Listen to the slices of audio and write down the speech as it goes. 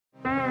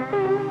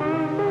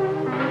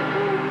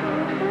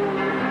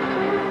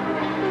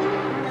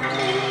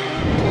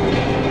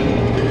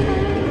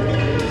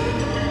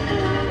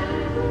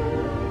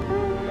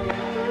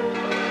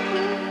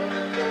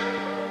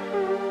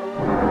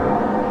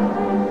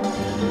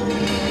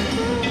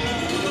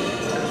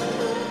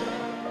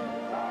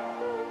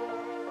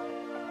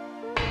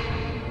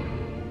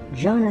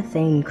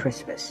Jonathan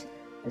Crispus,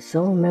 the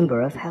sole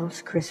member of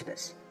House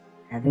Crispus.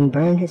 Having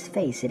burned his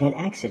face in an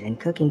accident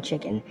cooking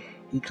chicken,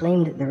 he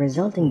claimed the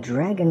resulting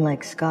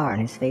dragon-like scar on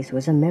his face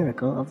was a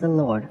miracle of the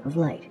Lord of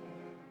Light.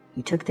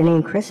 He took the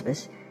name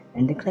Crispus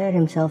and declared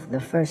himself the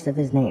first of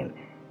his name,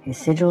 his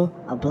sigil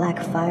a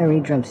black fiery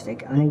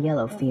drumstick on a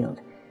yellow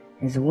field.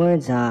 His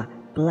words are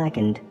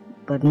blackened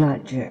but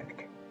not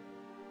jerked.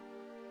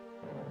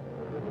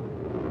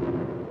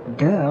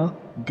 Girl,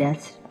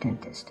 Death's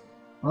dentist,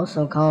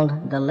 also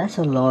called the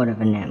Lesser Lord of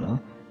Enamel,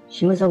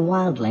 she was a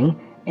wildling,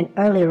 an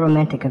early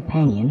romantic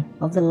companion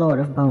of the Lord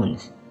of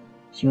Bones.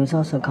 She was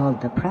also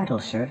called the Prattle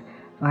Shirt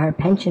for her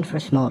penchant for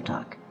small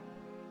talk.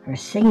 Her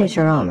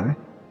signature armor,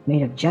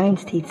 made of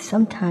giant's teeth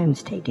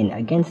sometimes taken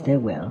against their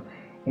will,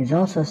 is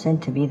also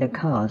said to be the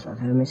cause of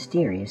her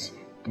mysterious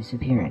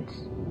disappearance.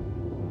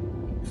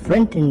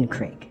 Frenton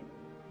Crake,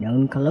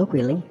 known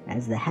colloquially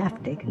as the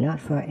Half-Dick not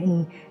for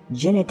any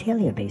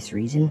genitalia-based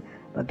reason,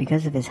 but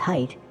because of his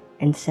height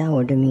and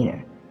sour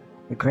demeanor.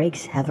 The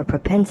Crakes have a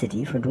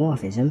propensity for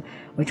dwarfism,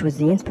 which was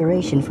the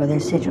inspiration for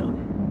their sigil,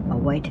 a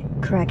white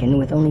kraken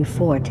with only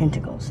 4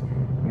 tentacles.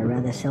 Their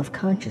rather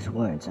self-conscious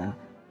words are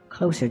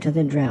closer to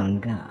the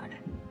drowned god.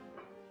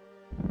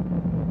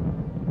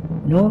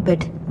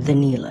 Norbert the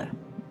Kneeler,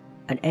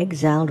 an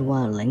exiled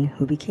wildling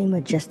who became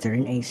a jester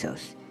in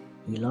Assos.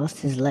 He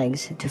lost his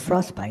legs to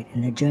frostbite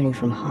in the journey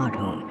from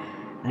Hardhome,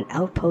 an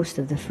outpost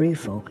of the free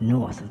folk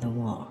north of the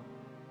wall.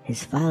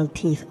 His filed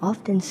teeth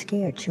often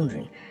scare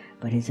children,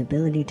 but his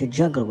ability to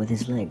juggle with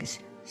his legs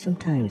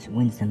sometimes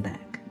wins them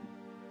back.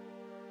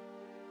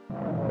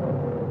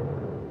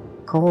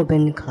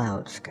 Corbin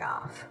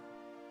Cloudscarf.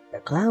 The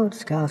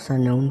Cloudscarfs are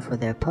known for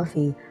their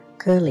puffy,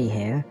 curly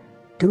hair,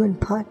 due in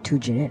part to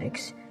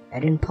genetics,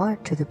 and in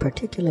part to the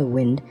particular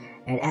wind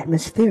and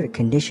atmospheric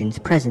conditions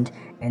present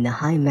in the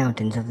high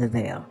mountains of the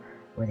Vale,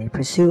 where they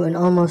pursue an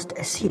almost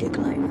ascetic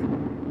life.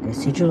 Their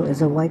sigil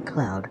is a white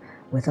cloud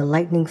with a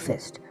lightning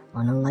fist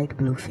on a light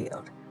blue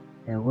field.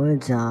 Their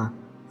words are,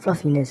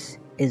 "Fluffiness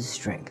is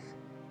strength."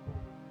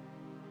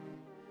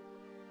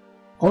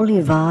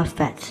 Olivar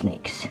Fat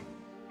Snakes.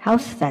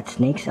 House fat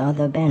snakes are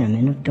the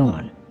bannermen of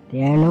Dawn.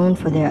 They are known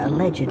for their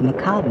alleged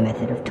macabre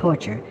method of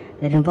torture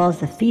that involves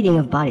the feeding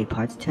of body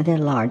parts to their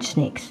large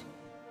snakes.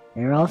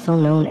 They are also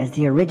known as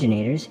the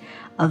originators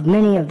of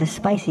many of the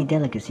spicy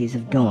delicacies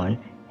of Dawn,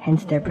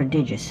 hence their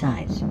prodigious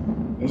size.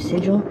 Their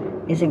sigil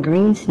is a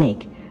green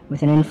snake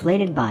with an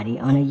inflated body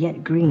on a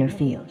yet greener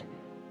field.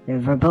 Their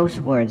verbose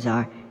words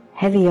are,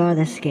 "Heavy are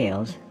the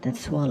scales that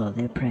swallow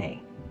their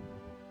prey."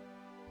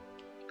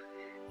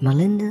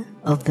 Melinda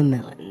of the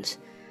Melons.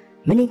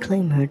 Many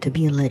claim her to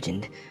be a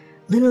legend.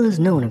 Little is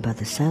known about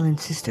the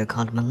silent sister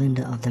called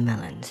Melinda of the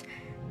Melons.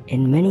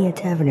 In many a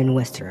tavern in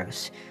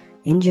Westeros,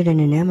 injured and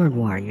enamored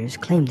warriors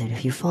claim that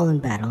if you fall in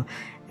battle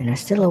and are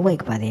still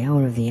awake by the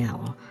hour of the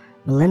owl,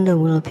 Melinda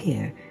will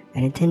appear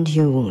and attend to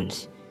your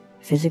wounds,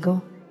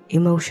 physical,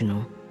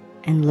 emotional,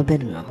 and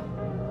libidinal.